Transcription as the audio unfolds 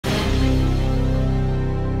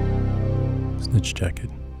Snitch Jacket,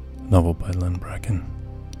 a novel by Len Bracken.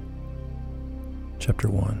 Chapter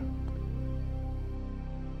 1.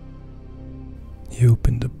 He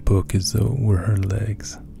opened the book as though it were her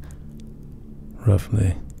legs,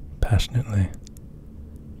 roughly, passionately,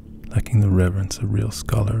 lacking the reverence a real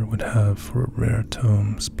scholar would have for a rare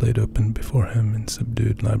tome splayed open before him in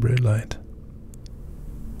subdued library light.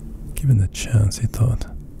 Given the chance, he thought,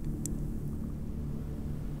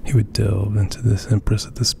 he would delve into this empress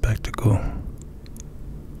of the spectacle,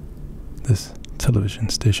 this television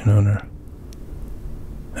station owner,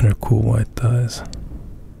 and her cool white thighs.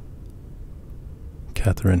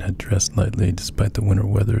 Catherine had dressed lightly despite the winter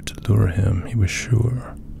weather to lure him, he was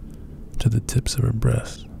sure, to the tips of her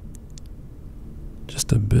breasts.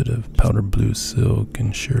 Just a bit of powder blue silk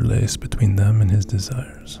and sheer lace between them and his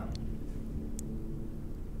desires.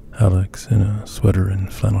 Alex, in a sweater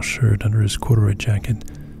and flannel shirt under his corduroy jacket,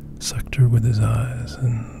 sucked her with his eyes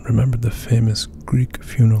and remembered the famous Greek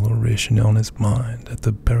funeral oration on his mind at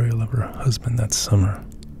the burial of her husband that summer.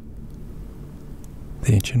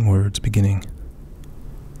 The ancient words beginning,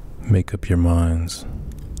 "Make up your minds,"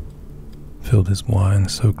 filled his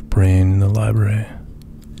wine-soaked brain in the library,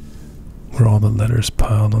 where all the letters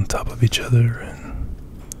piled on top of each other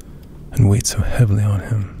and weighed so heavily on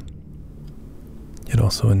him, yet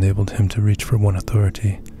also enabled him to reach for one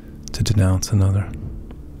authority to denounce another.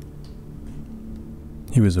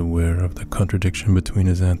 He was aware of the contradiction between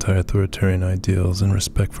his anti-authoritarian ideals and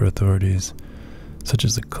respect for authorities, such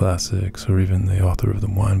as the classics or even the author of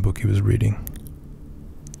the wine book he was reading.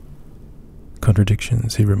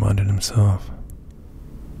 Contradictions, he reminded himself,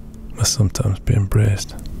 must sometimes be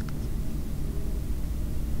embraced.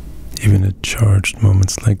 Even at charged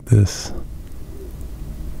moments like this,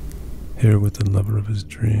 here with the lover of his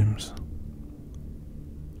dreams,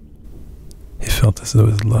 he felt as though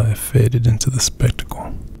his life faded into the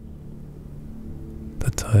spectacle.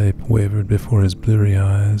 The type wavered before his bleary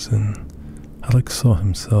eyes, and Alex saw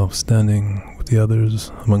himself standing with the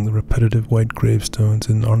others among the repetitive white gravestones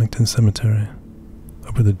in Arlington Cemetery,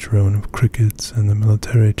 over the drone of crickets and the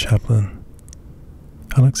military chaplain.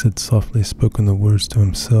 Alex had softly spoken the words to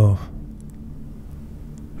himself.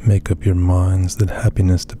 Make up your minds that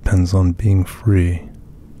happiness depends on being free,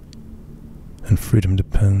 and freedom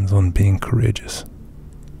depends on being courageous.